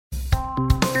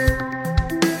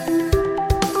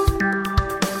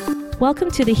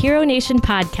Welcome to the Hero Nation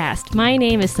podcast. My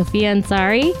name is Sophia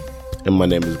Ansari. And my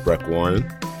name is Breck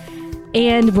Warren.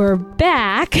 And we're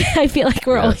back. I feel like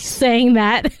we're always saying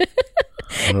that.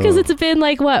 Because it's been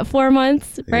 4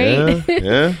 months, right?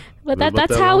 Yeah. But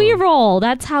that's how we roll.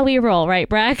 That's how we roll, right,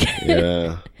 Breck?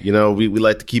 Yeah. We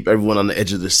like to keep everyone on the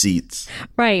edge of their seats.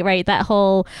 Right. That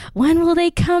whole, when will they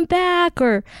come back?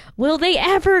 Or will they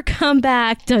ever come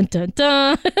back? Dun, dun,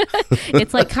 dun.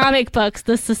 It's like comic books,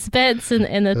 the suspense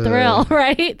and the thrill,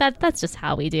 right? That's just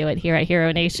how we do it here at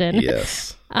Hero Nation.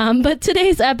 Yes. But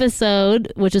today's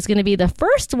episode, which is going to be the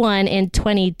first one in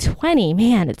 2020.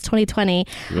 Man, it's 2020.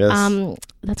 Yes.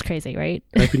 That's crazy, right?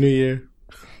 Happy New Year.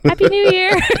 Happy New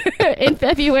Year in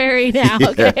February now,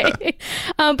 okay?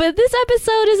 But this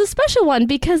episode is a special one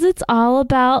because it's all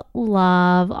about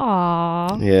love.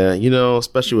 Aww. Yeah,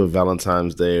 especially with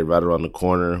Valentine's Day right around the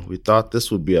corner, we thought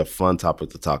this would be a fun topic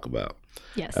to talk about.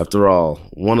 Yes. After all,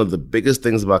 one of the biggest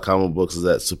things about comic books is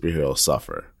that superheroes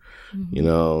suffer.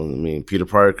 Mm-hmm. Peter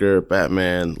Parker,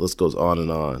 Batman, list goes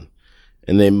on.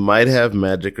 And they might have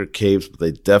magic or capes, but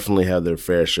they definitely have their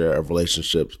fair share of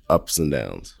relationships, ups and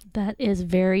downs. That is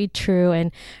very true.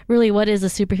 And really, what is a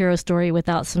superhero story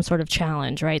without some sort of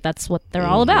challenge, right? That's what they're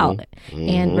all about. Mm-hmm.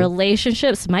 And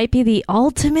relationships might be the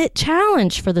ultimate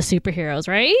challenge for the superheroes,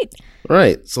 right?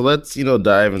 Right. So let's,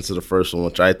 dive into the first one,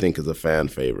 which I think is a fan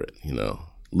favorite,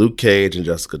 Luke Cage and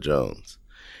Jessica Jones.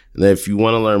 And if you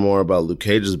want to learn more about Luke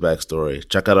Cage's backstory,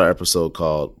 check out our episode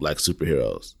called Black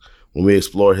Superheroes, when we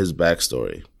explore his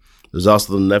backstory. There's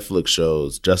also the Netflix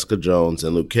shows Jessica Jones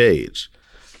and Luke Cage.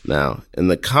 Now, in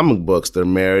the comic books, they're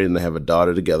married and they have a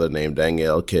daughter together named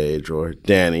Danielle Cage, or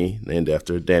Danny, named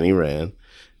after Danny Rand.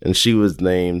 And she was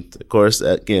named, of course,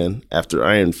 again, after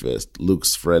Iron Fist,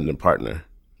 Luke's friend and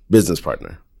business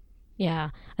partner. Yeah,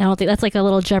 I don't think that's like a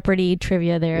little Jeopardy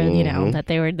trivia there, that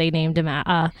they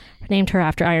named her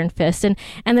after Iron Fist, and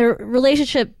their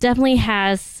relationship definitely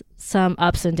has some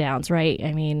ups and downs, right?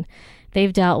 I mean,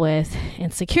 they've dealt with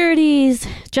insecurities,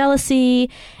 jealousy,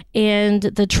 and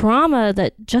the trauma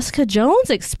that Jessica Jones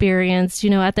experienced,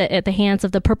 at the hands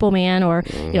of the Purple Man, or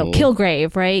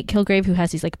Kilgrave, right? Kilgrave, who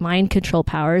has these mind control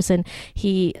powers, and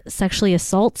he sexually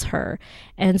assaults her.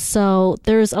 And so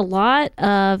there's a lot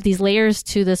of these layers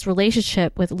to this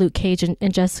relationship with Luke Cage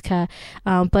and Jessica.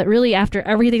 But really, after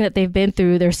everything that they've been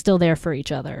through, they're still there for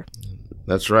each other.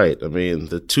 That's right.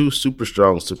 The two super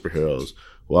strong superheroes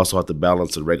who also have to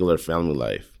balance a regular family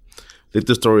life. I think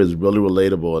the story is really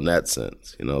relatable in that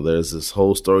sense. There's this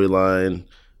whole storyline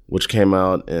which came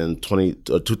out in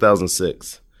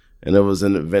 2006, and it was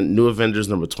in New Avengers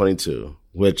number 22,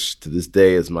 which to this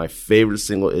day is my favorite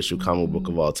single issue comic book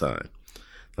of all time.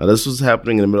 Now, this was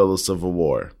happening in the middle of the Civil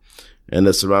War, and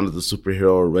it surrounded the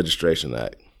Superhero Registration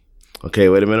Act. Okay,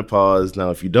 wait a minute, pause. Now,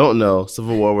 if you don't know,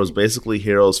 Civil War was basically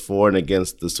heroes for and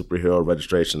against the Superhero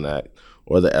Registration Act,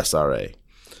 or the SRA.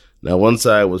 Now, one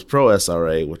side was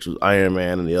pro-SRA, which was Iron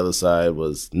Man, and the other side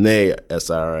was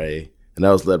nay-SRA, and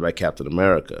that was led by Captain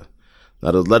America.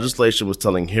 Now, the legislation was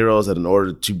telling heroes that in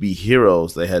order to be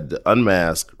heroes, they had to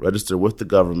unmask, register with the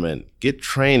government, get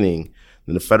training,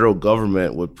 then the federal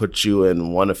government would put you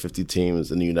in one of 50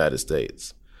 teams in the United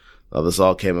States. Now, this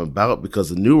all came about because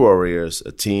the New Warriors,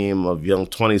 a team of young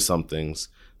 20-somethings,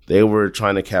 they were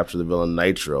trying to capture the villain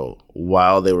Nitro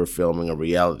while they were filming a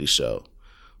reality show.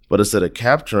 But instead of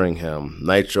capturing him,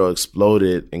 Nitro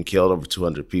exploded and killed over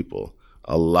 200 people.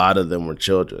 A lot of them were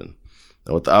children.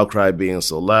 And with the outcry being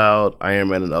so loud, Iron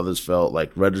Man and others felt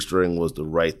like registering was the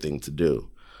right thing to do,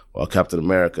 while Captain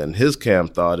America and his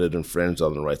camp thought it infringed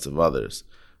on the rights of others,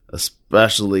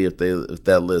 especially if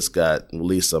that list got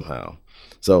released somehow.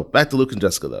 So back to Luke and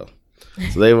Jessica, though.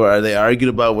 So they argued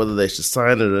about whether they should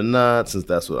sign it or not, since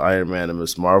that's what Iron Man and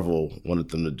Ms. Marvel wanted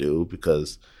them to do,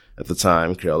 because at the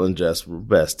time, Carol and Jess were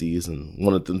besties and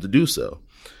wanted them to do so.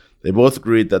 They both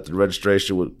agreed that the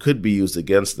registration could be used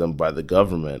against them by the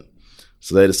government,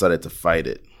 so they decided to fight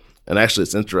it. And actually,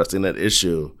 it's interesting, that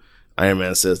issue, Iron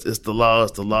Man says, it's the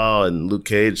law, and Luke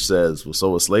Cage says, well,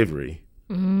 so is slavery.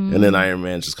 Mm. And then Iron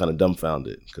Man's just kind of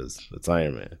dumbfounded, because it's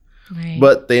Iron Man. Right.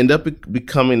 But they end up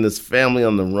becoming this family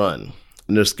on the run,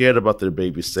 and they're scared about their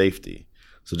baby's safety.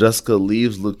 So Jessica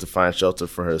leaves Luke to find shelter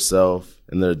for herself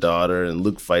and their daughter, and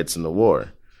Luke fights in the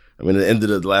war. At the end of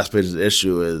the last page of the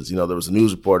issue is, there was a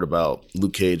news report about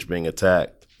Luke Cage being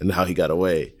attacked and how he got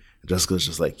away. And Jessica's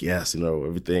just like, yes,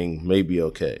 everything may be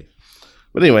okay.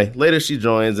 But anyway, later she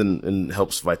joins and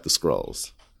helps fight the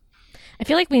Skrulls. I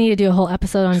feel like we need to do a whole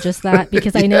episode on just that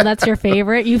because I know that's your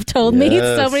favorite. You've told me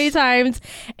so many times.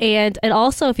 And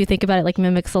also, if you think about it, like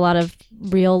mimics a lot of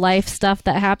real life stuff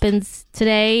that happens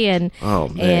today. And,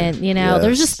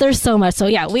 there's so much. So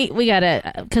yeah, we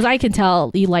gotta, because I can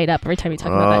tell you light up every time you talk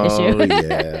about that issue.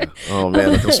 Yeah. Oh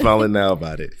man, I'm smiling now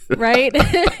about it. Right.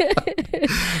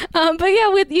 But yeah,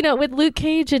 with Luke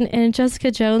Cage and Jessica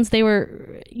Jones, they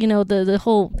were, the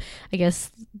whole, I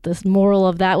guess, this moral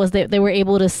of that was they were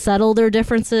able to settle their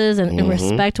differences and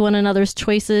respect one another's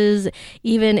choices,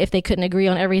 even if they couldn't agree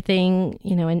on everything,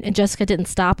 and Jessica didn't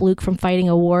stop Luke from fighting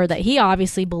a war that he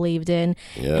obviously believed in.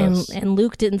 Yes. And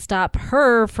Luke didn't stop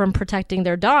her from protecting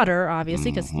their daughter,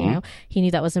 obviously, because, he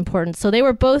knew that was important. So they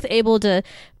were both able to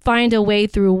find a way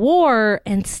through war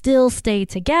and still stay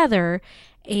together.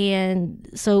 And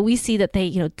so we see that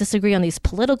they, disagree on these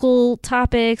political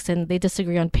topics and they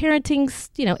disagree on parenting,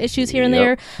 issues here and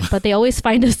there, but they always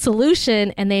find a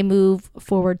solution and they move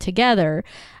forward together.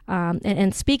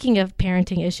 And speaking of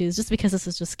parenting issues, just because this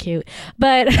is just cute,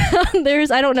 but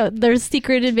there's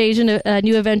Secret Invasion,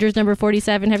 New Avengers number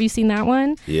 47. Have you seen that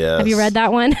one? Yeah. Have you read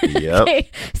that one? Yep. Okay.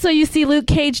 So you see Luke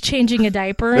Cage changing a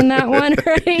diaper in that one,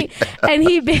 right? And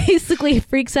he basically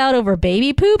freaks out over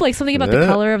baby poop, like something about the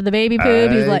color of the baby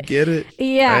poop. He's like, get it.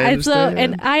 Yeah.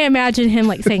 And I imagine him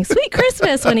like saying "Sweet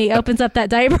Christmas" when he opens up that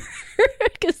diaper.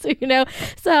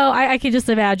 So I can just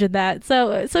imagine that.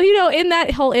 So in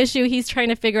that whole issue, he's trying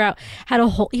to figure out how to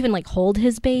hold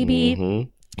his baby. Mm-hmm.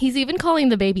 He's even calling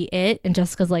the baby it, and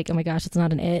Jessica's like, "Oh my gosh, it's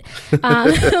not an it."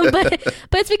 But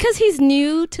it's because he's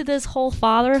new to this whole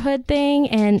fatherhood thing,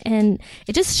 and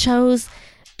it just shows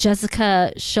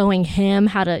Jessica showing him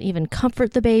how to even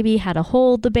comfort the baby, how to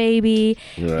hold the baby.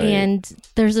 Right.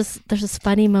 And there's this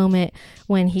funny moment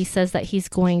when he says that he's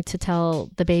going to tell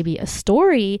the baby a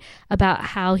story about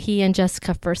how he and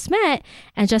Jessica first met.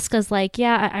 And Jessica's like,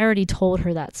 yeah, I already told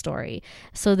her that story.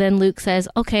 So then Luke says,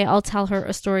 okay, I'll tell her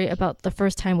a story about the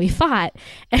first time we fought.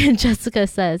 And Jessica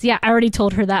says, yeah, I already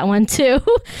told her that one too.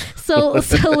 So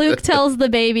Luke tells the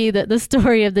baby the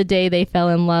story of the day they fell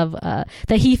in love,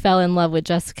 that he fell in love with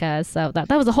Jessica. So that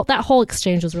was that whole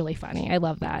exchange was really funny. I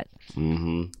love that.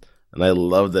 Mm-hmm. And I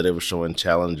love that it was showing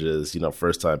challenges,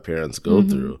 first-time parents go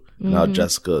through, and how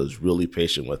Jessica is really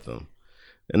patient with them.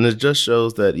 And it just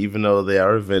shows that even though they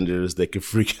are Avengers, they can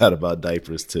freak out about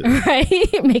diapers too. Right?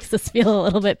 It makes us feel a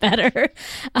little bit better.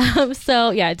 So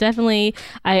yeah, definitely,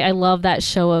 I love that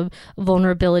show of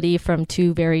vulnerability from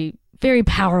two very, very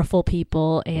powerful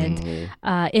people. And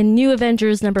in New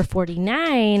Avengers number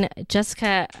 49,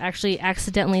 Jessica actually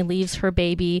accidentally leaves her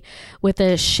baby with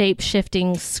a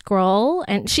shape-shifting Skrull.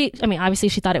 And obviously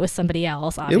she thought it was somebody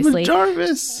else, obviously. It was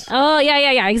Jarvis. Oh,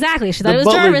 yeah, exactly. She thought it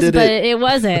was Jarvis, but it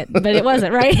wasn't. But it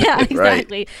wasn't, right? Yeah,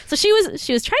 exactly. Right. So she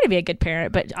was trying to be a good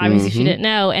parent, but obviously she didn't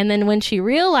know. And then when she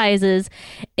realizes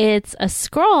it's a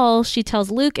Skrull, she tells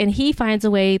Luke, and he finds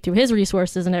a way through his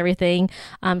resources and everything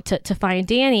to find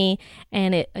Danny.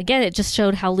 And it just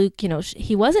showed how Luke,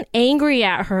 he wasn't angry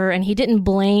at her and he didn't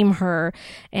blame her.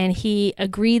 And he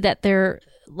agreed that their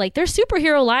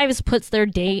superhero lives puts their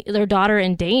daughter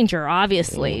in danger,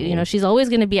 obviously. She's always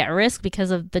going to be at risk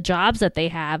because of the jobs that they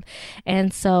have.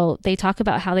 And so they talk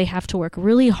about how they have to work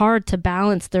really hard to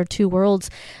balance their two worlds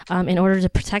in order to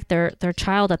protect their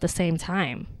child at the same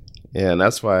time. Yeah, and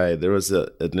that's why there was an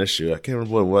issue. I can't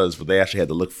remember what it was, but they actually had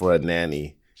to look for a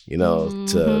nanny,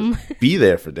 to be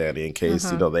there for Danny in case,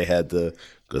 they had to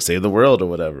go save the world or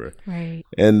whatever. Right.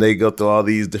 And they go through all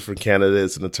these different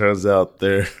candidates, and it turns out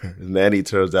their nanny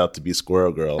turns out to be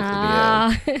Squirrel Girl in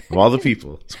the end. Of all the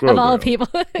people. Squirrel Girl. Of all the people.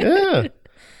 Yeah.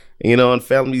 And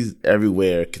families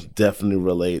everywhere can definitely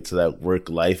relate to that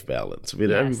work-life balance.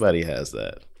 Everybody has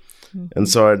that. Mm-hmm. And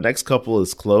so our next couple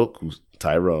is Cloak, who's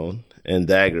Tyrone, and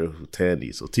Dagger, who's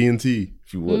Tandy. So TNT,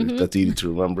 if you would, if that's easy to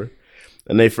remember.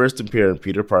 And they first appear in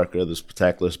Peter Parker, the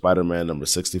Spectacular Spider-Man number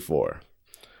 64.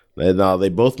 Now, they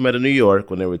both met in New York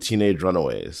when they were teenage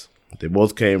runaways. They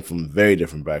both came from very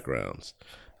different backgrounds.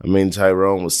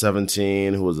 Tyrone was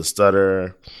 17, who was a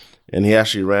stutterer, and he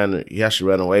actually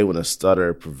ran away when a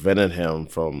stutter prevented him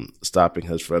from stopping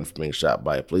his friend from being shot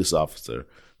by a police officer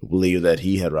who believed that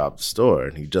he had robbed the store,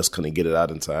 and he just couldn't get it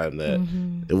out in time that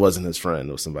it wasn't his friend,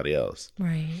 it was somebody else.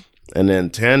 Right. And then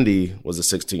Tandy was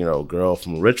a 16-year-old girl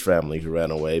from a rich family who ran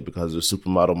away because her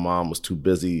supermodel mom was too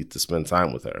busy to spend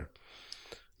time with her.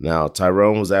 Now,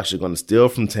 Tyrone was actually going to steal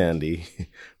from Tandy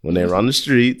when they were on the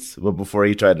streets, but before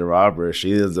he tried to rob her,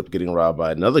 she ends up getting robbed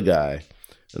by another guy,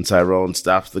 and Tyrone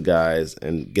stops the guys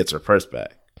and gets her purse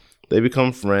back. They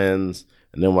become friends,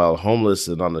 and then while homeless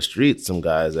and on the streets, some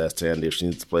guys ask Tandy if she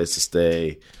needs a place to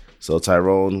stay, so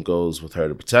Tyrone goes with her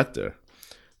to protect her.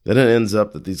 Then it ends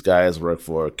up that these guys work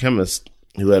for a chemist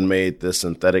who had made this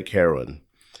synthetic heroin.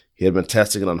 He had been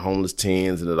testing it on homeless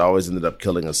teens, and it always ended up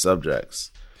killing his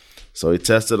subjects. So he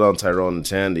tested on Tyrone and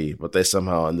Tandy, but they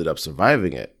somehow ended up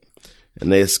surviving it.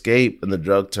 And they escape, and the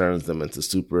drug turns them into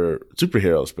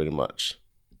superheroes, pretty much.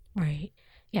 Right.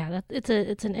 Yeah, it's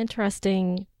an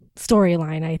interesting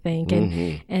storyline, I think,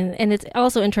 and it's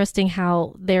also interesting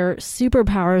how their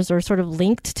superpowers are sort of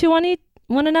linked to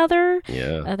one another.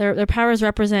 Yeah. Their powers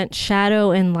represent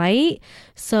shadow and light.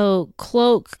 So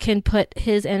Cloak can put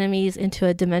his enemies into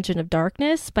a dimension of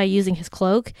darkness by using his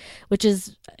cloak, which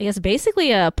is, I guess,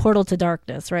 basically a portal to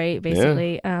darkness, right?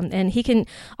 Basically. Yeah. And he can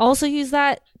also use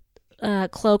that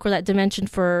cloak or that dimension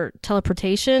for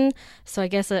teleportation. So I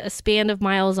guess a span of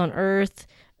miles on Earth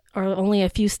or only a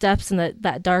few steps in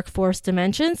that dark force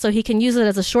dimension. So he can use it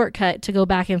as a shortcut to go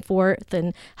back and forth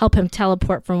and help him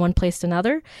teleport from one place to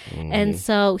another. And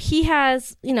so he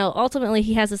has, ultimately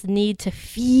he has this need to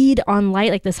feed on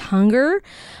light, like this hunger.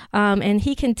 And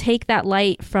he can take that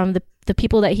light from the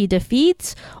people that he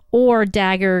defeats, or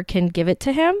Dagger can give it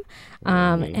to him.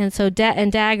 And so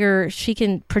Dagger, she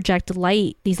can project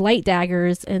light, these light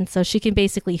daggers. And so she can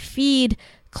basically feed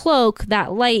Cloak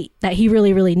that light that he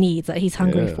really, really needs, that he's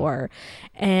hungry for.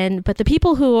 But the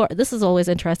people who are, this is always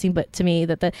interesting, but to me,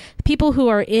 that the people who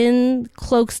are in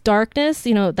Cloak's darkness,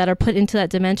 that are put into that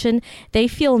dimension, they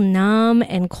feel numb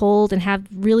and cold and have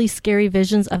really scary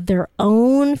visions of their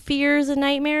own fears and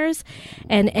nightmares.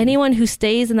 And anyone who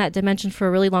stays in that dimension for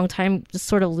a really long time just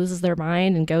sort of loses their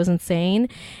mind and goes insane.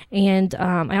 And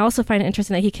I also find it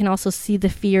interesting that he can also see the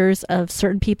fears of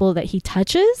certain people that he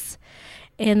touches.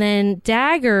 And then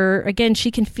Dagger, again,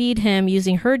 she can feed him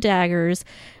using her daggers,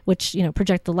 which,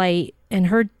 project the light. And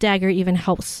her dagger even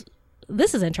helps.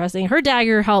 This is interesting. Her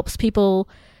dagger helps people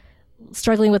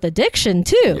struggling with addiction,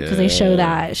 too, because they show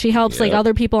that. She helps like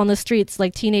other people on the streets,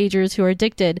 like teenagers who are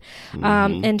addicted.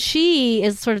 And she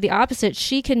is sort of the opposite.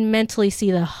 She can mentally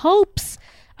see the hopes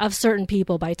of certain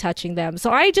people by touching them. So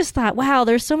I just thought, wow,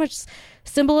 there's so much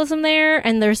symbolism there,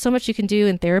 and there's so much you can do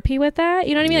in therapy with that.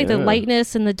 You know what I mean? Like the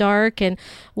lightness and the dark, and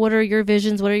what are your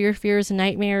visions, what are your fears and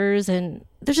nightmares, and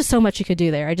there's just so much you could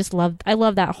do there. I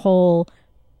love that whole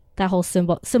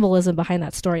symbolism behind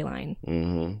that storyline.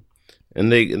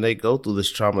 And they go through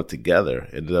this trauma together,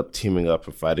 ended up teaming up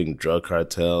and fighting drug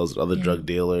cartels and other drug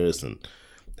dealers, and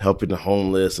helping the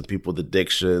homeless and people with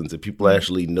addictions, and people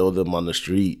actually know them on the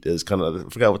street. There's kind of, I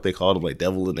forgot what they called them, like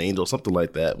devil and angel, something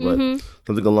like that, but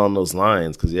something along those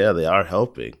lines, because they are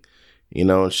helping,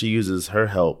 and she uses her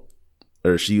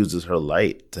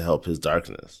light to help his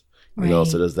darkness,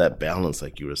 so there's that balance,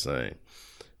 like you were saying.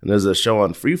 And there's a show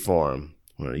on Freeform,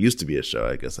 or it used to be a show,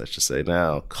 I guess I should say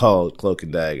now, called Cloak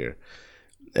and Dagger.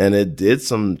 And it did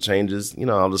some changes,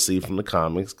 obviously from the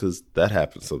comics, because that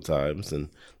happens sometimes. And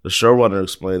the showrunner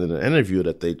explained in an interview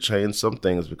that they changed some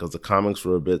things because the comics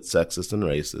were a bit sexist and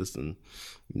racist. And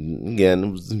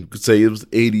again, you could say it was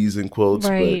 80s in quotes,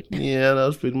 right. But that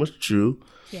was pretty much true.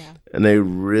 Yeah. And they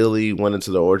really went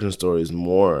into the origin stories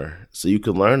more, so you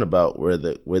could learn about where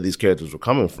these characters were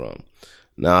coming from.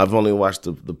 Now, I've only watched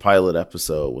the pilot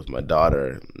episode with my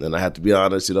daughter, and I have to be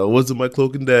honest, it wasn't my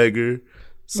Cloak and Dagger.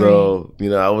 So,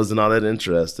 I wasn't all that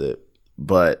interested.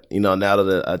 But, now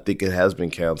that I think it has been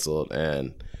canceled,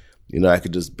 and, I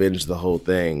could just binge the whole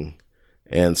thing.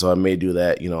 And so I may do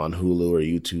that, on Hulu or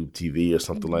YouTube TV or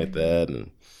something like that.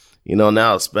 And,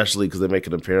 now especially because they make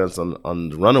an appearance on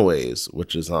The Runaways,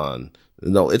 which is on,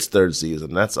 its third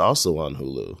season. That's also on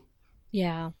Hulu.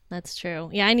 Yeah, that's true.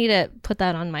 Yeah, I need to put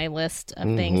that on my list of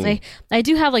things. I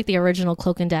do have like the original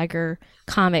Cloak and Dagger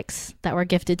comics that were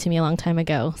gifted to me a long time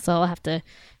ago, so I'll have to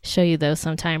show you those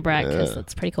sometime, Brad, because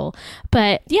that's pretty cool.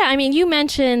 But yeah, I mean, you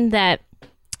mentioned that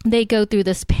they go through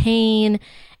this pain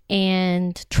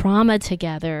and trauma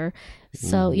together.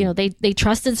 So, they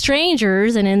trusted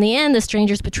strangers, and in the end, the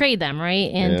strangers betrayed them, right?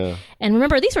 And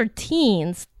remember, these were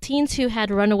teens who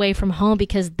had run away from home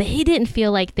because they didn't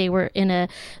feel like they were in a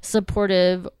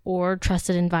supportive or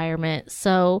trusted environment.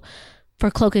 So for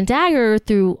Cloak and Dagger,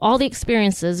 through all the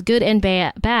experiences, good and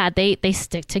bad, they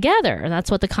stick together. And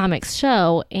that's what the comics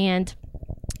show. And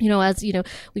as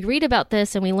we read about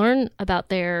this and we learn about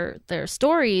their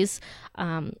stories,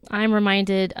 I'm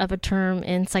reminded of a term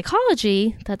in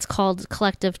psychology that's called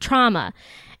collective trauma.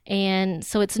 And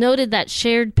so it's noted that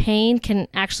shared pain can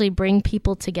actually bring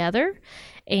people together.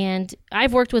 And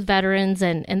I've worked with veterans,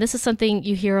 and this is something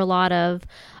you hear a lot of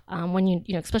when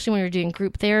especially when you're doing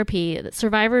group therapy, that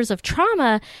survivors of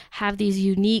trauma have these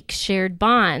unique shared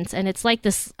bonds, and it's like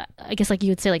this, I guess, like you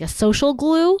would say, like a social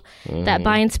glue that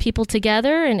binds people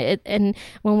together. And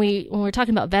when we're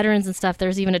talking about veterans and stuff,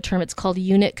 there's even a term, it's called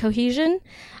unit cohesion.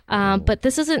 But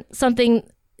this isn't something,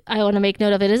 I want to make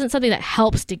note of, it isn't something that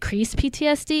helps decrease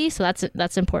PTSD. So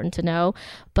that's important to know.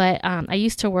 But I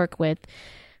used to work with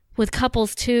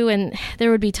couples too, and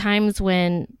there would be times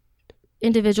when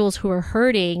individuals who are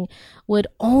hurting would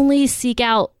only seek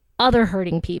out other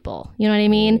hurting people. You know what I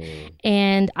mean?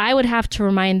 And I would have to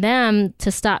remind them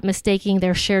to stop mistaking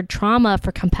their shared trauma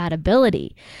for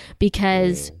compatibility,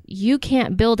 because you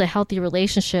can't build a healthy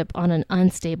relationship on an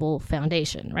unstable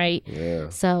foundation, right? Yeah.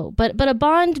 So, but a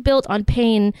bond built on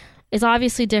pain is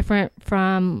obviously different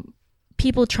from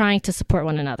people trying to support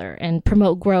one another and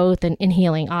promote growth and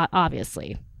healing,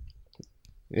 obviously.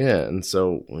 Yeah, and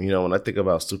so when I think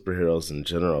about superheroes in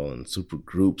general and super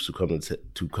groups who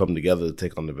come together to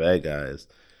take on the bad guys,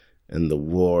 and the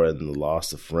war and the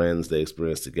loss of friends they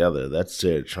experience together, that's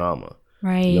shared trauma,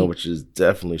 right? Which is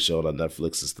definitely shown on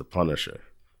Netflix as The Punisher.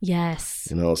 Yes.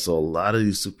 So a lot of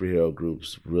these superhero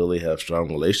groups really have strong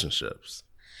relationships.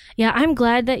 Yeah, I'm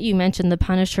glad that you mentioned The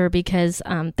Punisher, because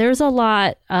there's a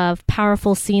lot of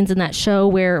powerful scenes in that show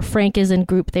where Frank is in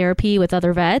group therapy with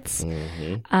other vets.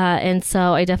 And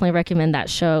so I definitely recommend that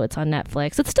show. It's on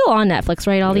Netflix. It's still on Netflix,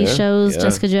 right? All these shows,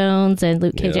 Jessica Jones and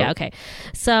Luke Cage. Yeah, okay.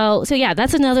 So yeah,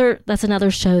 that's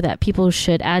another show that people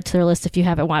should add to their list if you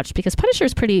haven't watched, because Punisher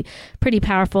is pretty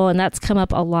powerful, and that's come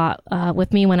up a lot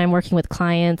with me when I'm working with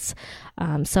clients.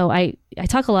 So I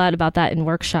talk a lot about that in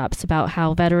workshops, about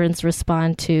how veterans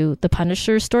respond to the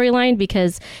Punisher storyline,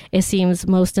 because it seems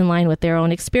most in line with their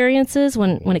own experiences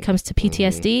when it comes to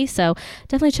PTSD. So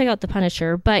definitely check out The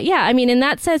Punisher. But yeah, I mean, in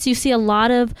that sense, you see a lot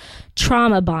of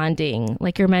trauma bonding,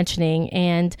 like you're mentioning.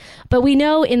 But we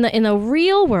know in the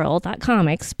real world, not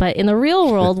comics, but in the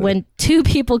real world, when two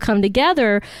people come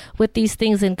together with these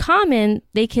things in common,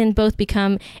 they can both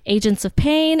become agents of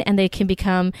pain, and they can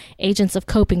become agents of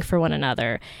coping for one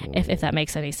another, if that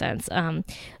makes any sense.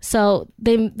 So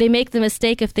they make the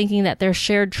mistake of thinking that their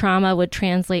shared trauma would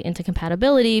translate into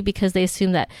compatibility, because they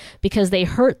assume that because they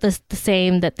hurt the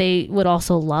same, that they would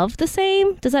also love the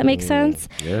same. Does that make sense?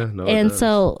 Yeah, no, and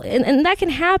so and that can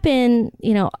happen,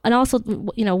 and also,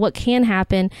 what can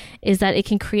happen is that it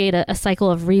can create a cycle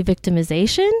of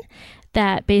re-victimization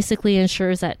that basically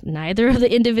ensures that neither of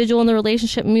the individual in the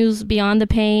relationship moves beyond the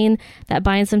pain that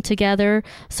binds them together.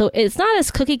 So it's not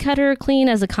as cookie cutter clean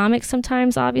as a comic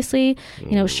sometimes, obviously.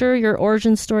 Sure, your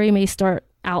origin story may start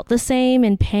out the same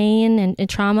in pain and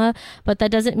trauma, but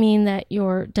that doesn't mean that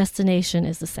your destination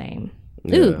is the same.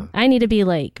 Yeah. Ooh, I need to be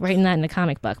like writing that in a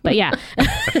comic book, but yeah.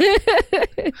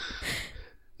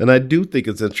 And I do think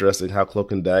it's interesting how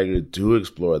Cloak and Dagger do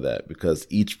explore that, because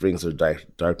each brings their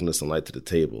darkness and light to the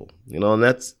table, and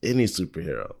that's any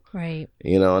superhero. Right.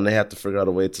 And they have to figure out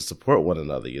a way to support one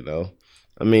another,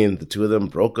 I mean, the two of them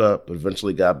broke up, but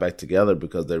eventually got back together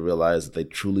because they realized that they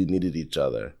truly needed each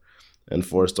other. And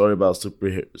for a story about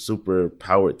super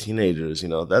powered teenagers,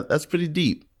 that's pretty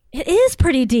deep. It is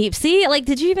pretty deep. See,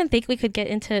 did you even think we could get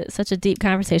into such a deep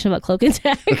conversation about Cloak and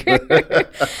Dagger?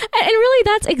 And really,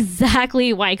 that's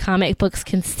exactly why comic books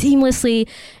can seamlessly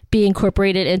be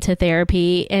incorporated into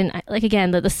therapy. And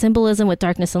again, the symbolism with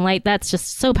darkness and light, that's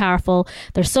just so powerful.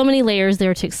 There's so many layers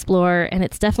there to explore, and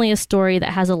it's definitely a story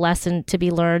that has a lesson to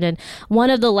be learned. And one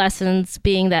of the lessons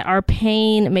being that our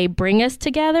pain may bring us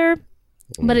together,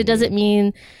 but it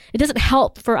doesn't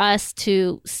help for us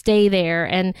to stay there.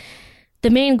 And the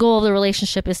main goal of the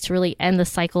relationship is to really end the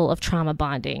cycle of trauma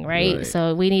bonding, right?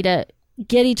 So we need to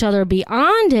get each other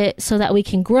beyond it so that we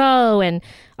can grow and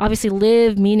obviously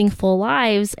live meaningful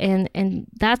lives. And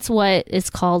that's what is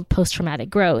called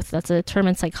post-traumatic growth. That's a term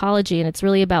in psychology, and it's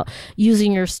really about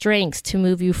using your strengths to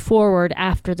move you forward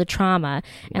after the trauma.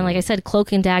 And like I said,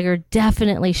 Cloak and Dagger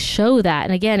definitely show that.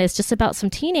 And again, it's just about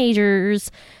some teenagers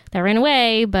that ran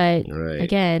away, but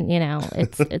again,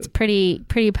 it's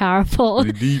pretty powerful.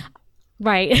 Pretty deep.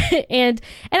 Right. And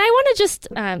I want to just,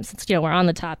 since, we're on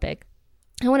the topic,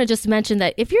 I want to just mention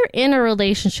that if you're in a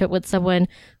relationship with someone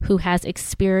who has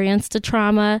experienced a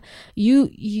trauma,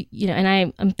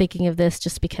 and I'm thinking of this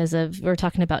just because we were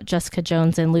talking about Jessica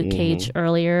Jones and Luke Cage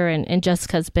earlier, and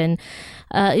Jessica's been,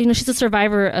 she's a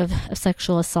survivor of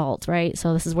sexual assault, right?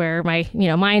 So this is where my,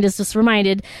 mind is just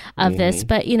reminded of this.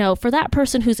 But, for that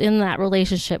person who's in that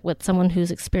relationship with someone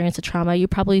who's experienced a trauma, you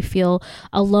probably feel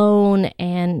alone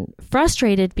and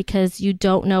frustrated because you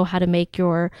don't know how to make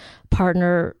your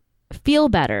partner feel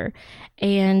better.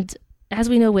 And as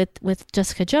we know with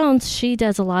Jessica Jones, she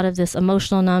does a lot of this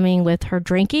emotional numbing with her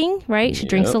drinking, right? She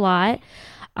drinks a lot.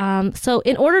 So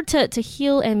in order to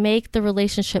heal and make the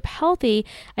relationship healthy,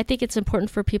 I think it's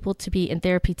important for people to be in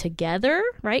therapy together,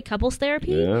 right? Couples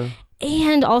therapy,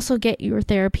 and also get your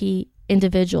therapy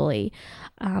individually.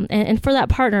 And for that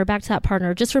partner, back to that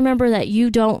partner, just remember that you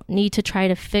don't need to try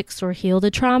to fix or heal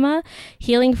the trauma.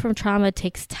 Healing from trauma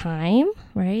takes time,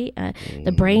 right?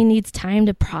 The brain needs time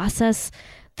to process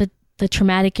the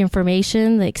traumatic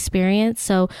information, the experience.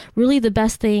 So really the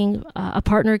best thing a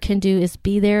partner can do is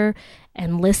be there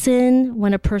and listen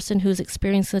when a person who's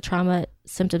experiencing the trauma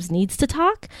symptoms needs to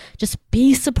talk. Just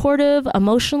be supportive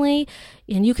emotionally.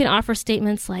 And you can offer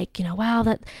statements like, wow,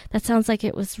 that sounds like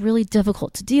it was really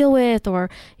difficult to deal with.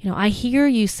 Or, I hear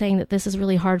you saying that this is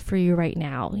really hard for you right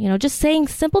now. Just saying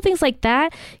simple things like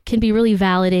that can be really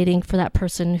validating for that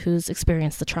person who's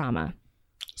experienced the trauma.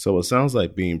 So it sounds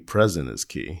like being present is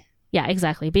key. Yeah,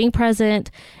 exactly. Being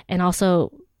present, and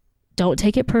also don't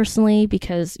take it personally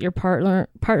because your partner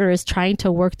is trying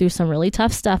to work through some really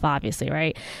tough stuff, obviously,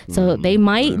 right? So they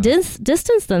might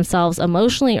distance themselves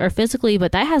emotionally or physically,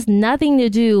 but that has nothing to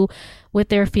do with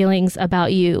their feelings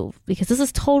about you, because this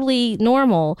is totally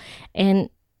normal. And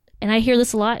I hear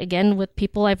this a lot, again, with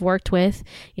people I've worked with,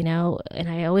 and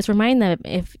I always remind them,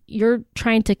 if you're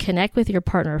trying to connect with your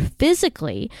partner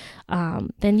physically,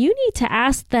 then you need to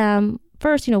ask them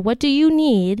first, what do you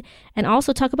need? And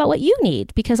also talk about what you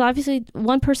need, because obviously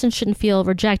one person shouldn't feel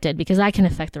rejected, because that can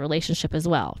affect the relationship as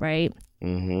well, right?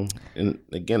 Mm-hmm. And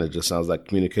again, it just sounds like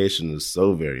communication is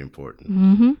so very important.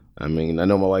 Mm-hmm. I mean, I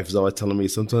know my wife is always telling me,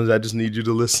 sometimes I just need you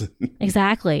to listen.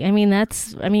 Exactly. Isn't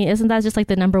that just like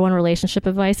the number one relationship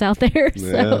advice out there?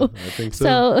 Yeah, I think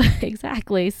so.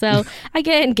 Exactly. So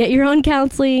again, get your own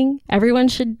counseling. Everyone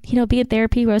should, be in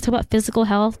therapy. We always talk about physical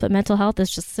health, but mental health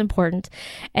is just as important.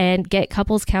 And get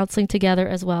couples counseling together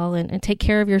as well, and take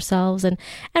care of yourselves. And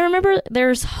remember,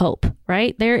 there's hope,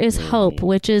 right? There is hope,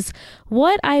 which is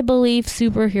what I believe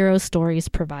superhero stories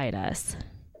provide us.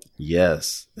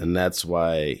 Yes, and that's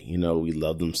why, we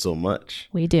love them so much.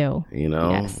 We do.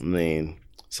 Yes.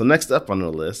 So next up on the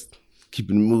list,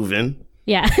 keep it moving.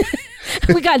 Yeah.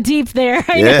 We got deep there.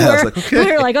 We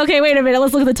were like, okay, wait a minute.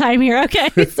 Let's look at the time here. Okay.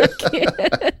 So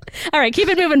all right, keep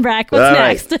it moving, Brack.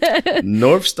 What's next?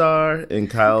 North Star and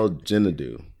Kyle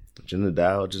Janadu.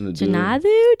 Janadu?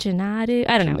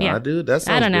 I don't know. Yeah. That sounds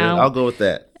I don't know. Good. I'll go with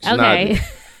that. Okay.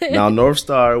 Now, North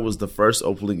Star was the first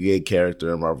openly gay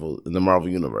character in the Marvel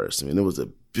Universe. I mean, it was a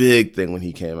big thing when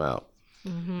he came out.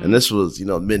 Mm-hmm. And this was,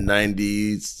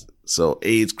 mid-90s, so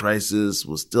AIDS crisis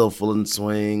was still full in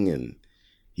swing, and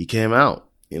he came out,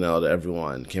 to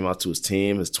everyone. Came out to his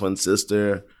team, his twin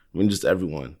sister, just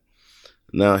everyone.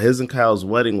 Now, his and Kyle's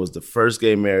wedding was the first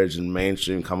gay marriage in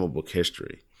mainstream comic book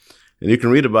history. And you can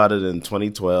read about it in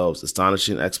 2012's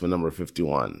Astonishing X-Men number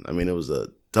 51. I mean, it was a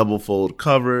double-fold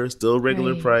cover, still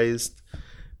regular priced.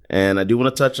 And I do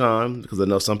want to touch on, because I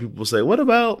know some people say, what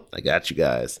about? I got you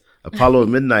guys. Apollo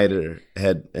and Midnighter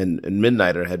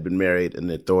had been married in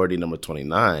Authority number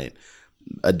 29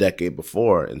 a decade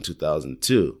before in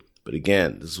 2002. But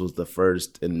again, this was the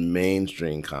first in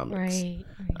mainstream comics. Right.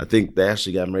 I think they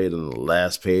actually got married on the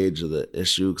last page of the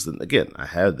issue. Because, again, I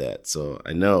have that, so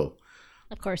I know.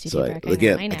 Of course you do, Brack.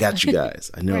 I got you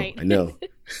guys. I know, I know.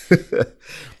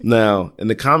 Now, in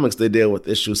the comics, they deal with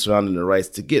issues surrounding the rights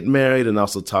to get married and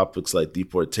also topics like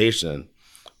deportation,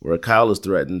 where Kyle is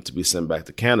threatened to be sent back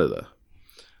to Canada.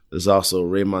 There's also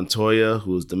Ray Montoya,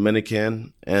 who is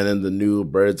Dominican, and in the new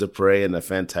Birds of Prey and the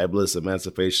Fantabulous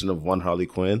Emancipation of One Harley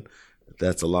Quinn.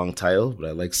 That's a long title, but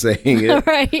I like saying it.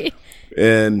 Right.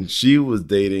 And she was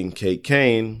dating Kate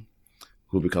Kane,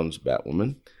 who becomes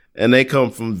Batwoman. And they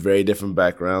come from very different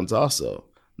backgrounds also.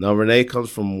 Now, Renee comes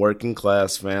from working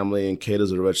class family and Kate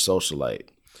is a rich socialite.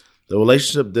 The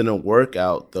relationship didn't work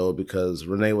out, though, because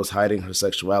Renee was hiding her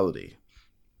sexuality.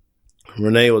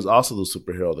 Renee was also the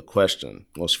superhero of the Question.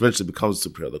 Well, she eventually becomes the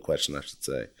superhero of the Question, I should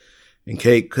say. And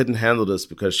Kate couldn't handle this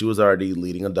because she was already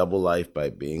leading a double life by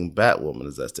being Batwoman,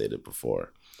 as I stated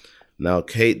before. Now,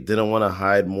 Kate didn't want to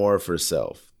hide more of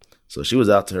herself, so she was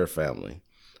out to her family.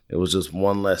 It was just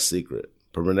one less secret.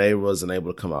 But Renee wasn't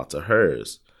able to come out to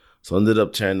hers, so ended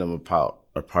up tearing them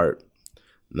apart.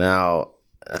 Now,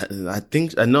 I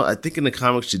think in the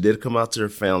comics she did come out to her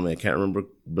family. I can't remember,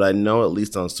 but I know at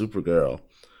least on Supergirl,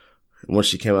 when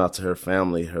she came out to her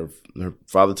family, her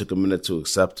father took a minute to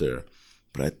accept her,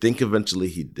 but I think eventually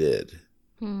he did.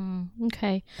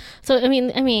 Okay. So, I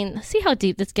mean, see how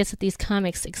deep this gets with these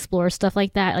comics, explore stuff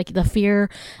like that, like the fear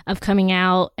of coming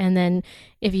out, and then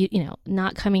if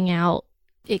not coming out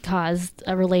it caused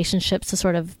relationships to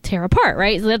sort of tear apart,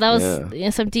 right? So that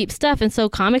was some deep stuff. And so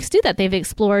comics do that. They've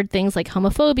explored things like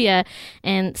homophobia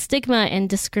and stigma and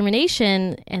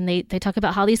discrimination. And they talk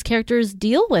about how these characters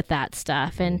deal with that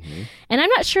stuff. And and I'm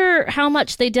not sure how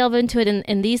much they delve into it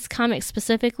in these comics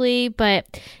specifically,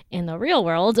 but in the real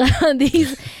world,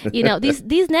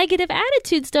 these negative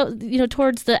attitudes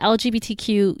towards the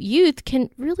LGBTQ youth can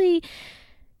really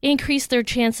increase their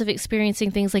chance of experiencing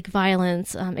things like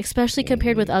violence, especially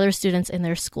compared with other students in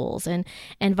their schools. And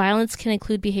violence can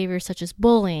include behaviors such as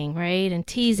bullying, right, and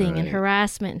teasing and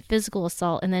harassment and physical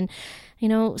assault, and then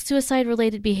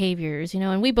suicide-related behaviors.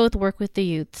 And we both work with the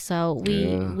youth, so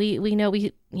we know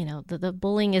the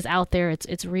bullying is out there.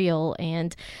 It's real.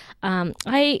 And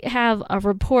I have a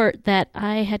report that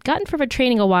I had gotten from a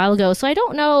training a while ago. So I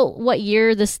don't know what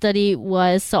year the study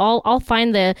was. So I'll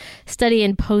find the study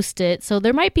and post it. So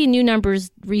there might be new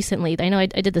numbers recently. I know I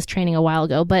did this training a while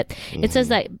ago, but it says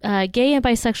that gay and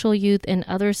bisexual youth and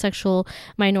other sexual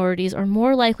minorities are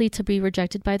more likely to be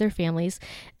rejected by their families.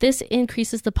 This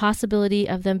increases the possibility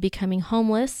of them becoming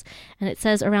homeless. And it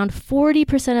says around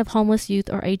 40% of homeless youth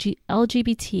are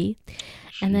LGBT.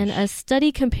 And then a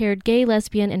study compared gay,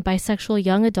 lesbian, and bisexual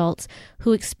young adults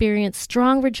who experienced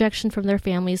strong rejection from their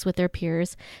families with their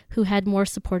peers who had more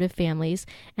supportive families.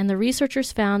 And the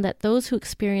researchers found that those who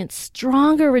experienced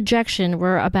stronger rejection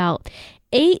were about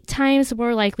 8 times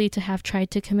more likely to have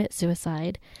tried to commit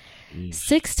suicide,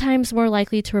 6 times more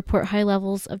likely to report high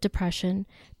levels of depression,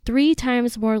 3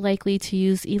 times more likely to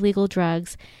use illegal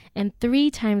drugs, and 3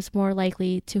 times more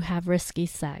likely to have risky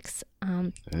sex.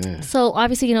 So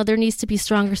obviously, there needs to be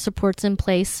stronger supports in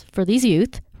place for these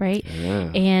youth, right?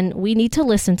 And we need to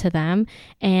listen to them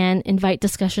and invite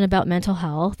discussion about mental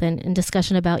health and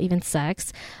discussion about even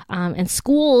sex. And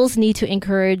schools need to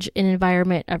encourage an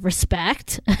environment of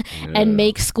respect and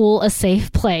make school a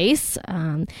safe place.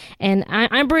 And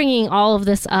I'm bringing all of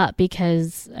this up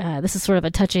because this is sort of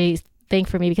a touchy thing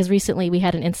for me, because recently we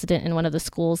had an incident in one of the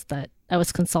schools that I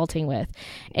was consulting with,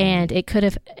 and it could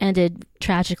have ended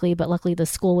tragically, but luckily the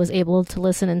school was able to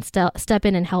listen and step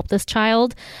in and help this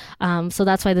child. So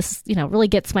that's why this, really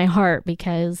gets my heart,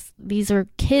 because these are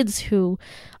kids who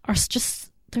are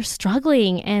they're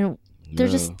struggling, and they're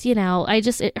just,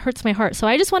 it hurts my heart. So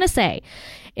I just want to say,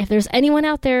 if there's anyone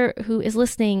out there who is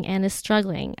listening and is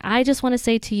struggling, I just want to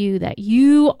say to you that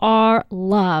you are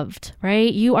loved,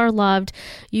 right? You are loved.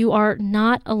 You are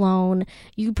not alone.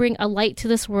 You bring a light to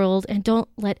this world, and don't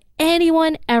let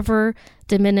anyone ever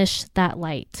diminish that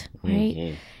light,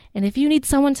 right? And if you need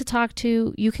someone to talk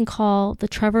to, you can call the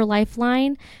Trevor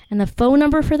Lifeline. And the phone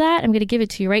number for that, I'm going to give it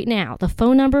to you right now. The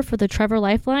phone number for the Trevor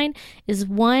Lifeline is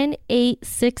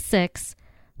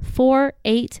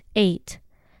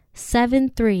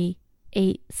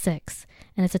 1-866-488-7386.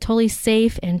 And it's a totally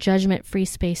safe and judgment-free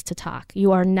space to talk.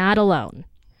 You are not alone.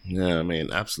 Yeah,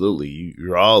 absolutely.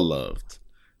 You're all loved.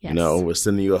 Yes. We're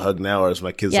sending you a hug now, or as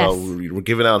my kids we're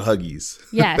giving out huggies.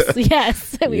 Yes, we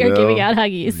are giving out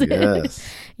huggies. Yes.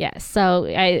 Yes. So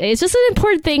it's just an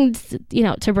important thing,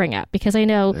 to bring up, because I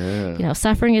know,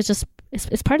 suffering is just,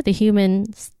 it's part of the human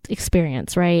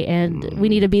experience, right? And we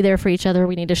need to be there for each other.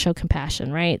 We need to show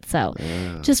compassion, right? So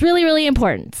just really, really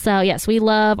important. So yes, we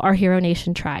love our Hero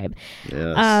Nation tribe.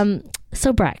 Yes.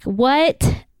 So Breck, what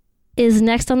is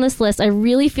next on this list? I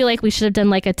really feel like we should have done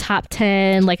like a top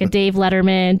 10, like a Dave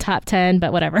Letterman top 10,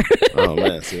 but whatever. Oh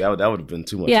man, see, that would have been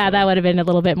too much. Yeah, that would have been a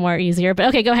little bit more easier, but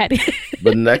okay, go ahead.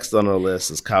 But next on our list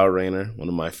is Kyle Rayner, one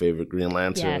of my favorite Green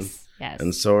Lantern. Yes.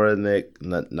 And Soranik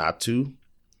Natu.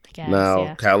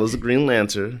 Kyle is a Green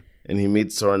Lantern, and he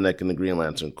meets Soranik in the Green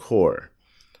Lantern Corps.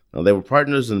 Now, they were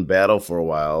partners in battle for a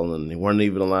while, and they weren't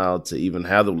even allowed to even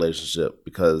have the relationship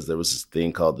because there was this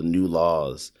thing called the New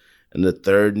Laws. And the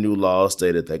third new law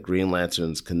stated that Green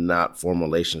Lanterns cannot form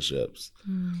relationships.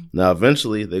 Now,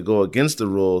 eventually, they go against the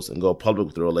rules and go public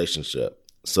with the relationship.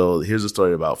 So here's a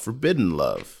story about forbidden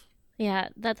love. Yeah,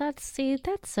 that's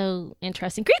so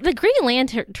interesting. The Green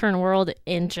Lantern world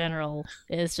in general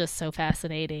is just so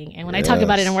fascinating. And when I talk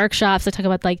about it in workshops, I talk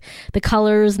about like the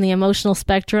colors and the emotional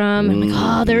spectrum. And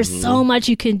like, there's so much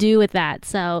you can do with that.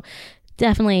 So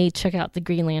definitely check out the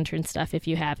Green Lantern stuff if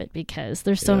you haven't, because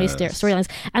there's so many storylines,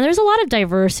 and there's a lot of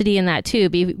diversity in that too,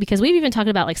 because we've even talked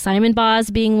about like Simon Boz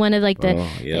being one of like the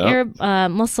Arab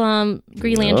Muslim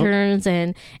Green Lanterns,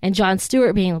 and John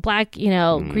Stewart being a black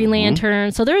Green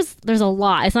Lantern. So there's a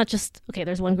lot. It's not just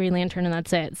there's one Green Lantern and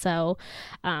that's it. So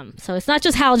it's not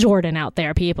just Hal Jordan out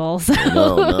there, people. So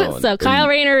no. So Kyle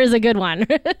Rayner is a good one.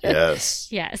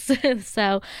 Yes.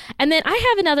 So, and then I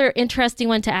have another interesting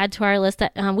one to add to our list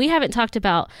that we haven't talked talked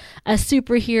about a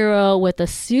superhero with a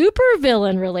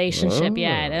supervillain relationship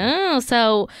yet. Oh,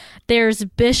 so there's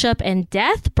Bishop and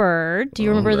Deathbird. Do you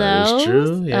remember those?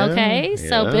 True. Yeah. Okay,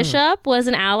 so Bishop was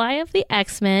an ally of the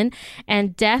X-Men,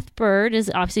 and Deathbird is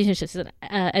obviously she's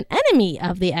an enemy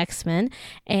of the X-Men,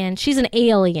 and she's an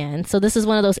alien. So this is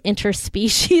one of those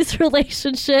interspecies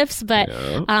relationships, but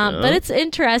it's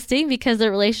interesting because the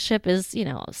relationship is,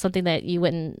 something that you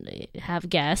wouldn't have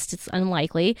guessed. It's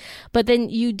unlikely, but then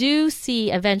you do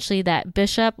see eventually that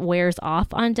Bishop wears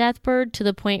off on Deathbird to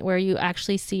the point where you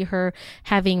actually see her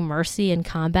having mercy in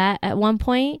combat at one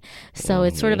point. So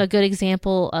it's sort of a good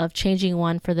example of changing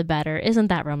one for the better. Isn't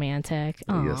that romantic?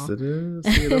 Aww. Yes, it is.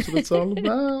 See, that's what it's all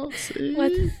about. See?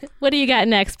 What do you got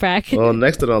next, Brack? Well,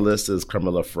 next on our list is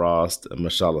Carmilla Frost and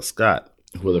Mashala Scott,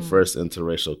 who were the first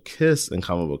interracial kiss in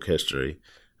comic book history,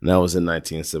 and that was in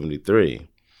 1973.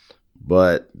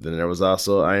 But then there was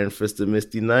also Iron Fist and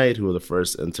Misty Knight, who were the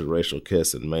first interracial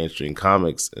kiss in mainstream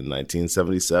comics in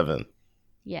 1977.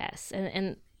 Yes,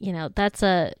 and that's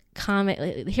a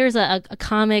comic. Here's a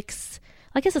comics.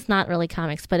 I guess it's not really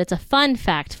comics, but it's a fun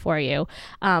fact for you.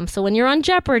 So when you're on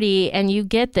Jeopardy and you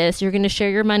get this, you're going to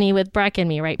share your money with Brack and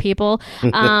me, right, people?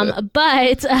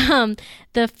 But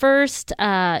the first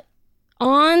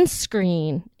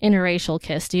on-screen interracial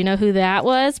kiss. Do you know who that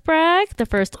was, Brack? The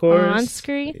first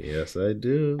on-screen? Yes, I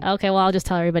do. Okay, well, I'll just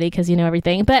tell everybody because you know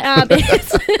everything. But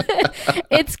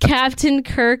it's Captain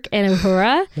Kirk and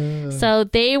Uhura. So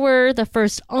they were the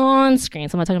first on-screen.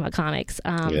 So I'm not talking about comics.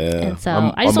 And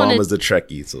so I just my mom was a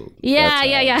Trekkie. So yeah.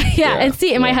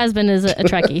 And my husband is a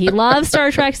Trekkie. He loves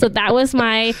Star Trek. So that was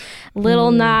my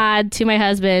little nod to my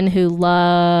husband who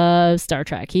loves Star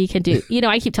Trek. He can do,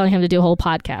 I keep telling him to do a whole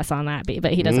podcast on that,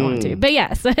 but he doesn't want to. But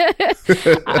yes.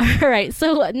 All right.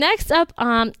 So next up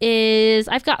is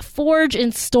I've got Forge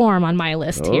and Storm on my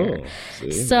list here.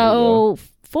 So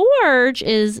Forge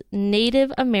is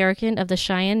Native American of the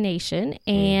Cheyenne Nation,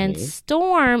 and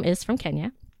Storm is from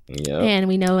Kenya. Yep. And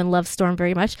we know and love Storm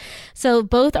very much. So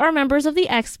both are members of the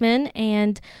X-Men,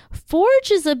 and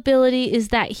Forge's ability is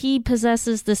that he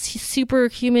possesses this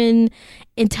superhuman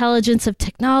intelligence of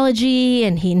technology,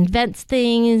 and he invents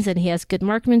things, and he has good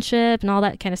marksmanship and all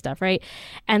that kind of stuff, right?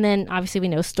 And then obviously we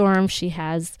know Storm, she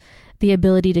has the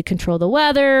ability to control the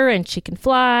weather, and she can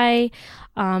fly.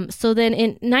 So then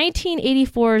in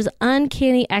 1984's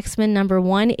Uncanny X-Men number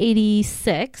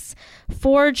 186,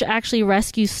 Forge actually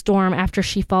rescues Storm after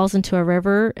she falls into a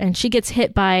river, and she gets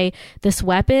hit by this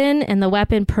weapon, and the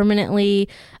weapon permanently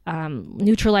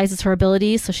neutralizes her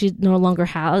abilities, so she no longer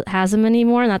has them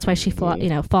anymore, and that's why she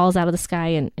falls out of the sky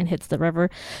and hits the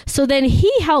river. So then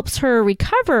he helps her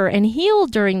recover and heal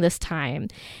during this time.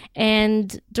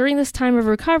 And during this time of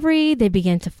recovery, they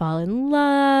begin to fall in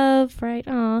love, right?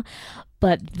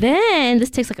 But then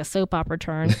this takes like a soap opera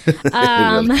turn.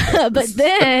 But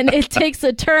then it takes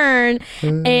a turn,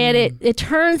 and it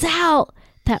turns out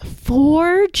that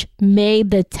Forge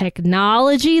made the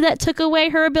technology that took away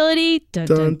her ability. Dun,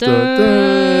 dun,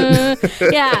 dun.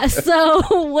 Yeah,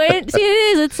 so when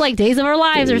it's like Days of Our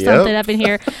Lives or something up in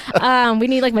here. We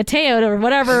need like Mateo or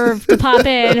whatever to pop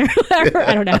in or whatever.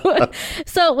 I don't know.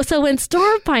 So when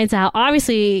Storm finds out,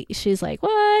 obviously she's like,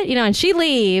 what? And she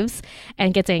leaves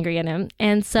and gets angry at him.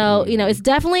 And so, it's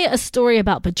definitely a story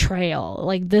about betrayal.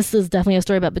 Like, this is definitely a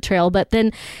story about betrayal. But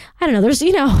then, I don't know, there's,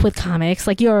 with comics,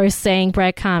 like you're always saying,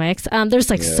 Brett, comics, there's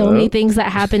like so many things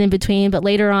that happen in between, but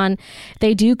later on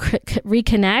they do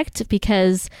reconnect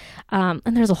because and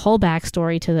there's a whole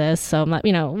backstory to this, so I'm not,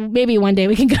 maybe one day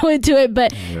we can go into it,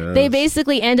 but they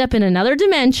basically end up in another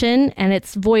dimension, and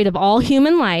it's void of all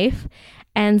human life.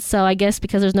 And so I guess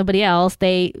because there's nobody else,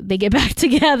 they get back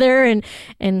together and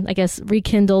I guess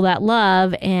rekindle that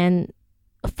love, and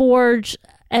Forge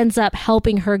ends up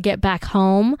helping her get back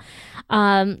home.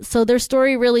 So their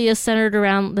story really is centered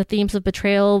around the themes of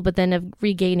betrayal, but then of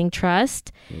regaining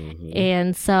trust.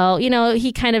 And so,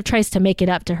 he kind of tries to make it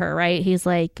up to her, right? He's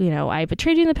like, I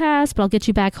betrayed you in the past, but I'll get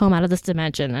you back home out of this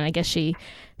dimension. And I guess she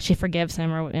forgives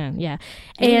him, or yeah.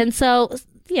 And so,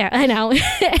 yeah, I know.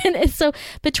 and so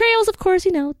betrayals, of course,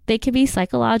 they can be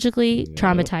psychologically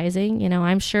traumatizing.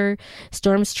 I'm sure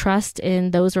Storm's trust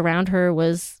in those around her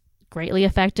was greatly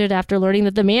affected after learning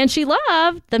that the man she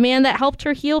loved, the man that helped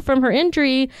her heal from her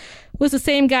injury, was the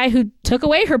same guy who took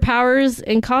away her powers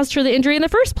and caused her the injury in the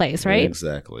first place, right?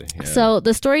 Exactly. Yeah. So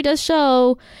the story does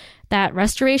show that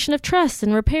restoration of trust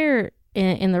and repair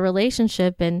in the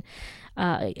relationship. And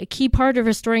a key part of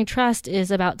restoring trust is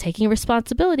about taking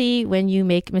responsibility when you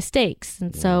make mistakes.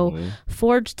 And so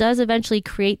Forge does eventually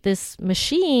create this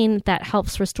machine that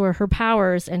helps restore her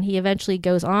powers, and he eventually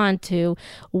goes on to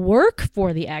work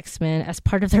for the X-Men as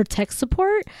part of their tech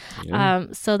support.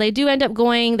 So they do end up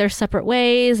going their separate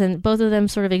ways, and both of them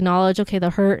sort of acknowledge, okay, the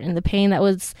hurt and the pain that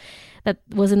was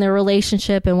in their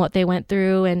relationship and what they went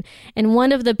through. And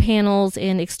one of the panels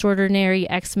in Extraordinary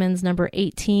X-Men's number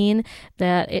 18,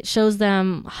 that it shows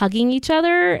them hugging each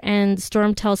other, and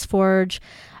Storm tells Forge,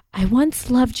 I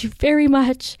once loved you very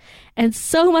much, and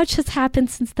so much has happened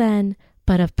since then,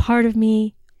 but a part of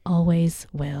me always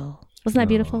will. Wasn't that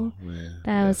beautiful?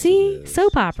 That was,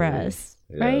 soap operas,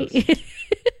 right?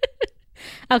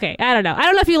 Okay, I don't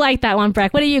know if you like that one,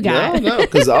 Breck. What do you got? No,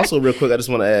 because also real quick, I just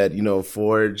want to add,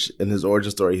 Forge, in his origin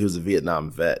story, he was a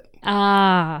Vietnam vet.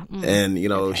 And,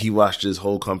 he watched his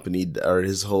whole company, or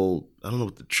his whole, I don't know,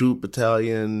 the troop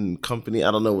battalion company,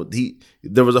 I don't know.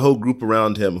 There was a whole group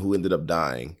around him who ended up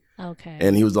dying. Okay.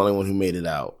 And he was the only one who made it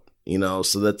out.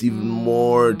 So that's even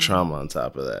more trauma on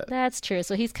top of that. That's true.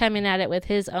 So he's coming at it with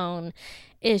his own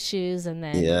issues, and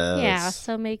then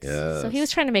so he was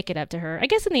trying to make it up to her. I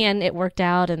guess in the end it worked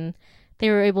out, and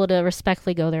they were able to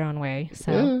respectfully go their own way.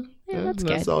 So that's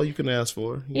good. That's all you can ask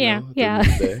for. Look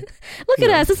at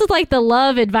us. This is like the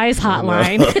love advice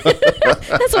hotline.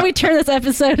 That's what we turned this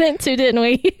episode into, didn't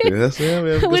we? Yes,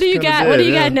 yeah. What do you got? What do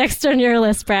you got next on your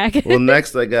list, Bragg? Well,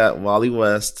 next I got Wally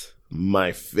West,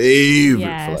 my favorite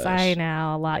Flash. I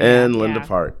know a lot. And Linda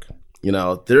Park.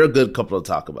 They're a good couple to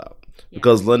talk about.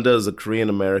 Because Linda is a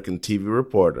Korean-American TV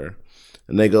reporter,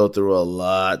 and they go through a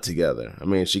lot together. I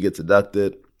mean, she gets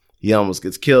abducted. He almost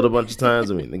gets killed a bunch of times.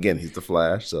 I mean, again, he's the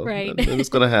Flash, so it's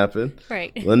going to happen.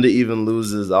 Right. Linda even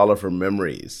loses all of her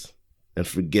memories and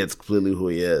forgets completely who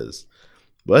he is.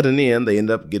 But in the end, they end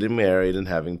up getting married and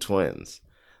having twins.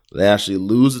 They actually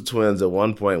lose the twins at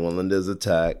one point when Linda is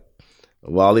attacked.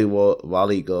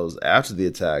 Wally goes after the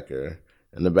attacker,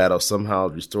 and the battle somehow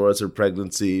restores her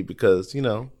pregnancy because,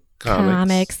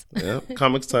 Comics. Yeah,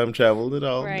 comics, time travel, it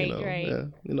all. Right. Yeah,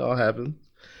 it all happens.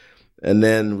 And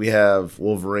then we have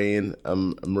Wolverine,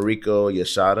 Mariko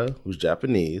Yashida, who's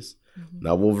Japanese. Mm-hmm.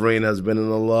 Now, Wolverine has been in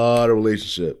a lot of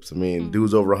relationships. I mean,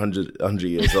 dude's over 100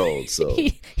 years old. So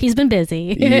he's been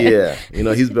busy. Yeah.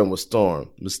 He's been with Storm,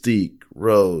 Mystique,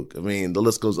 Rogue. I mean, the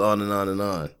list goes on and on and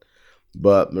on.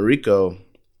 But Mariko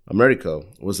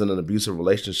was in an abusive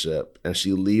relationship, and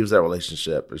she leaves that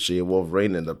relationship, and she and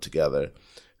Wolverine end up together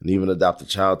and even adopt a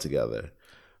child together.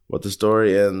 But the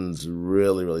story ends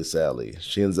really, really sadly.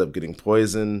 She ends up getting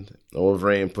poisoned, and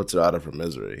Wolverine puts her out of her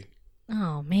misery.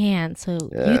 Oh, man. So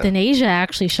euthanasia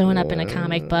actually showing up in a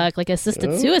comic book, like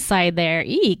assisted suicide there.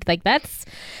 Eek. Like, that's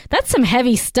some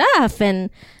heavy stuff. And,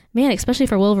 man, especially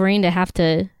for Wolverine to have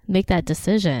to make that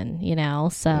decision,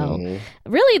 So,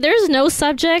 really, there's no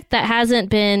subject that hasn't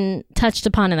been touched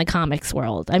upon in the comics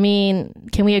world. I mean,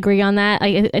 can we agree on that?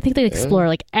 I think they explore,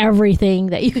 like, everything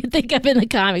that you could think of in the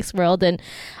comics world. And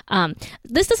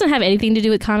this doesn't have anything to do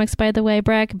with comics, by the way,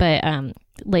 Breck, but...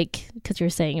 because you were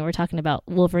saying, and we're talking about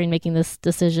Wolverine making this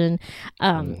decision.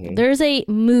 There's a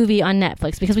movie on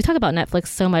Netflix, because we talk about Netflix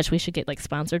so much, we should get like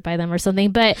sponsored by them or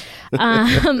something. But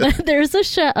there's a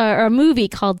show or a movie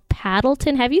called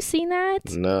Paddleton. Have you seen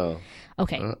that? No.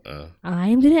 Okay.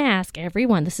 I'm going to ask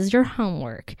everyone, this is your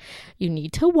homework. You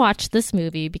need to watch this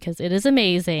movie because it is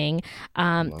amazing.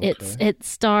 It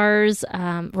stars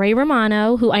Ray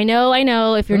Romano, who I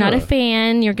know if you're not a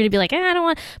fan, you're going to be like, I don't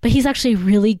want, but he's actually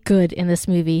really good in this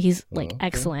movie. He's like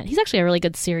excellent. He's actually a really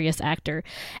good serious actor.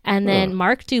 And then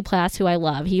Mark Duplass, who I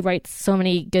love, he writes so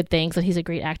many good things, and he's a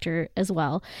great actor as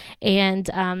well.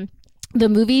 And the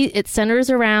movie, it centers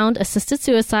around assisted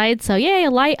suicide. So yay,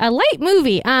 a light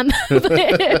movie. But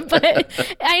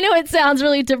I know it sounds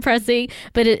really depressing,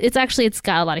 but it's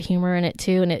got a lot of humor in it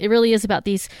too. And it really is about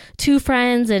these two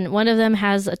friends, and one of them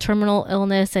has a terminal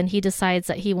illness, and he decides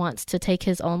that he wants to take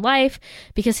his own life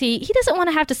because he doesn't want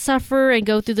to have to suffer and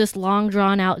go through this long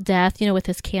drawn out death, with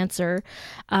his cancer.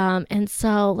 And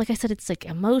so, like I said, it's like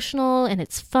emotional and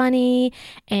it's funny,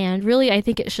 and really, I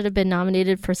think it should have been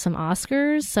nominated for some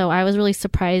Oscars. So I was really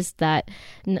surprised that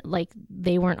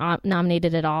they weren't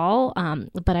nominated at all.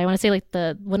 But I want to say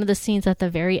one of the scenes at the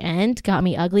very end got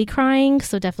me ugly crying.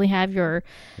 So definitely have your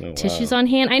tissues on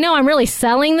hand. I know I'm really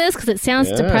selling this because it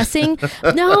sounds depressing.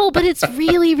 No, but it's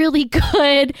really, really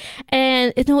good.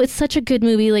 And it's such a good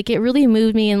movie. Like, it really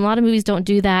moved me, and a lot of movies don't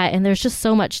do that. And there's just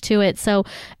so much to it. So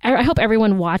I hope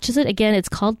everyone watches it. Again, it's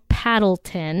called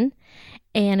Paddleton.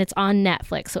 and it's on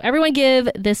Netflix. So everyone give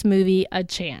this movie a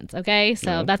chance, okay?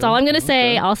 So that's all I'm going to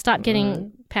say. I'll stop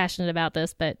getting passionate about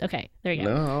this, but okay, there you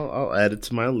go. No, I'll add it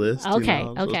to my list. Okay,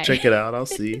 So check it out. I'll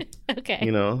see. Okay.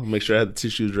 Make sure I have the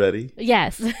tissues ready.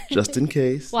 Yes. Just in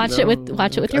case. Watch it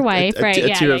with your wife, right? I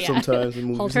tear up sometimes in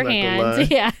movies. Hold her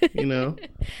hand. Yeah. All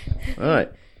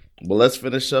right. Well, let's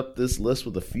finish up this list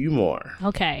with a few more.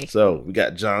 Okay. So we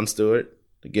got Jon Stewart,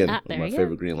 again, one of my go.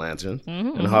 favorite Green Lantern,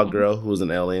 and Hawk Girl, who was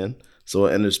an alien. So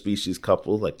an interspecies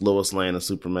couple like Lois Lane and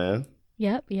Superman.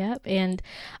 Yep. And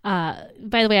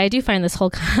by the way, I do find this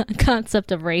whole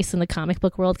concept of race in the comic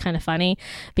book world kind of funny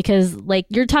because, like,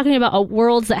 you're talking about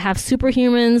worlds that have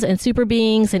superhumans and super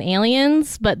beings and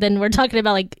aliens, but then we're talking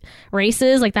about, like,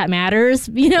 races, like, that matters.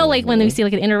 Like when we see,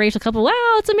 like, an interracial couple, wow,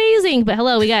 it's amazing. But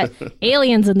hello, we got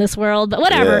aliens in this world, but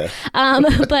whatever. Yeah.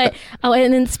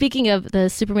 And then speaking of the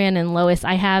Superman and Lois,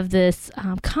 I have this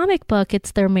comic book.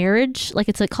 It's their marriage, like,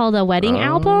 it's called a wedding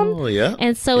album. Oh, yeah.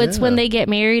 And so it's when they get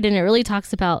married, and it really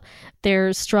talks about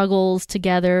their struggles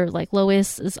together. Like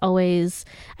Lois is always,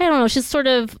 I don't know, she's sort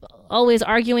of always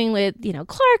arguing with,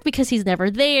 Clark because he's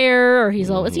never there, or he's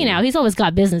always, he's always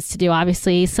got business to do,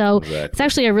 obviously. So It's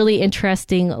actually a really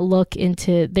interesting look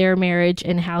into their marriage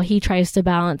and how he tries to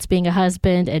balance being a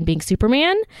husband and being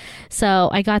Superman. So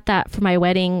I got that for my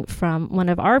wedding from one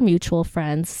of our mutual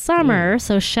friends, Summer.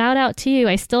 So shout out to you.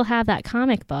 I still have that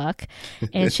comic book,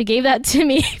 and she gave that to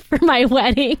me for my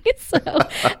wedding. So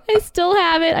I still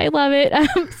have it. I love it.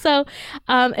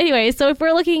 Anyway, so if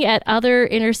we're looking at other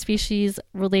interspecies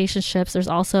relationships, there's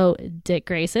also Dick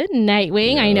Grayson,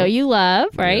 Nightwing, I know you love,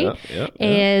 right? Yeah.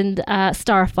 And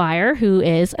Starfire, who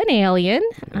is an alien.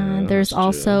 There's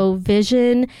also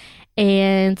Vision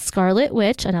and Scarlet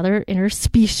Witch, another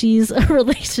interspecies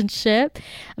relationship,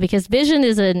 because Vision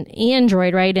is an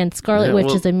android, right? And Scarlet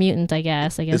Witch is a mutant, I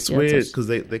guess. It's weird because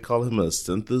they call him a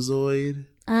synthezoid.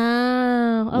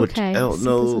 Oh, okay. Which I don't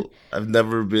know. I've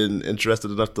never been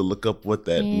interested enough to look up what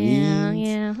that means.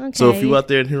 Yeah, okay. So if you out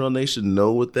there in Hero Nation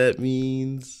know what that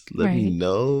means, let me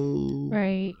know.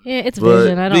 Right. Yeah, it's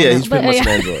Vision. I don't know. Yeah, he's pretty much an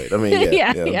android. I mean,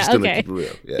 yeah, I'm just gonna keep it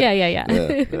real. Yeah.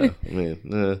 I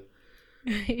mean,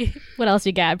 what else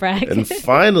you got, Bragg? And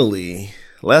finally,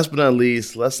 last but not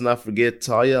least, let's not forget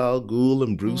Talia al Ghul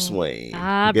and Bruce Wayne.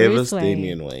 Who gave us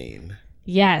Damian Wayne.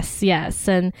 Yes.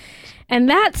 And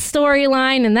that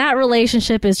storyline and that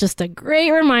relationship is just a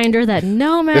great reminder that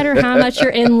no matter how much your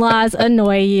in-laws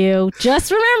annoy you,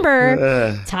 just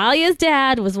remember Talia's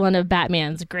dad was one of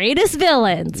Batman's greatest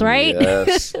villains, right?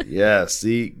 Yes.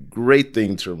 See, great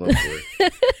thing to remember.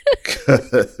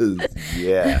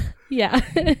 Yeah.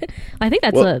 I think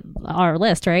that's our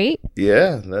list, right?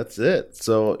 Yeah, that's it.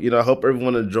 So, I hope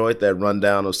everyone enjoyed that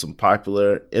rundown of some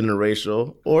popular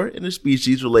interracial or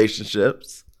interspecies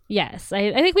relationships. Yes,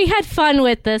 I think we had fun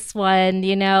with this one,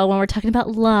 when we're talking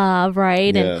about love,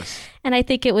 right? Yes. And I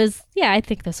think I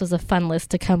think this was a fun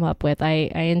list to come up with. I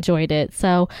enjoyed it.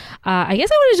 So I guess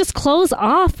I want to just close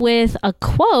off with a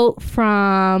quote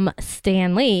from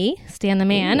Stan Lee, Stan the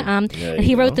Man. And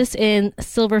he wrote this in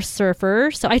Silver Surfer.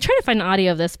 So I tried to find an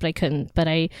audio of this, but I couldn't. But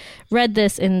I read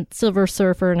this in Silver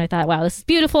Surfer, and I thought, wow, this is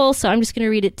beautiful. So I'm just going to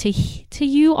read it to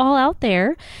you all out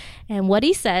there. And what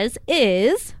he says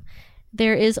is,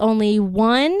 there is only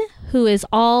one who is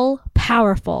all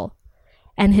powerful,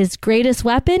 and his greatest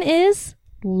weapon is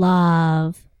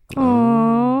love.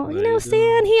 Aww,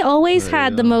 Stan, he always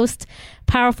had the most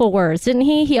powerful words, didn't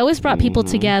he? He always brought people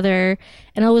together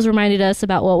and always reminded us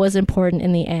about what was important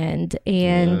in the end.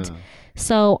 And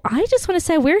so I just want to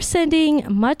say we're sending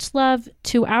much love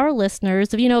to our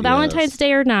listeners. Valentine's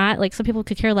Day or not, like some people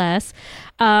could care less.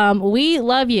 We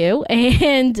love you,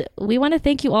 and we want to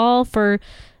thank you all for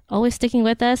always sticking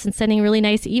with us and sending really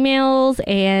nice emails.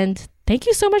 And thank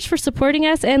you so much for supporting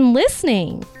us and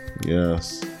listening.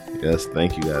 Yes.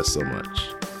 Thank you guys so much.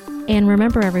 And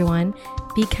remember, everyone,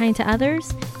 be kind to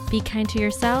others, be kind to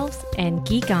yourselves, and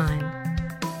geek on.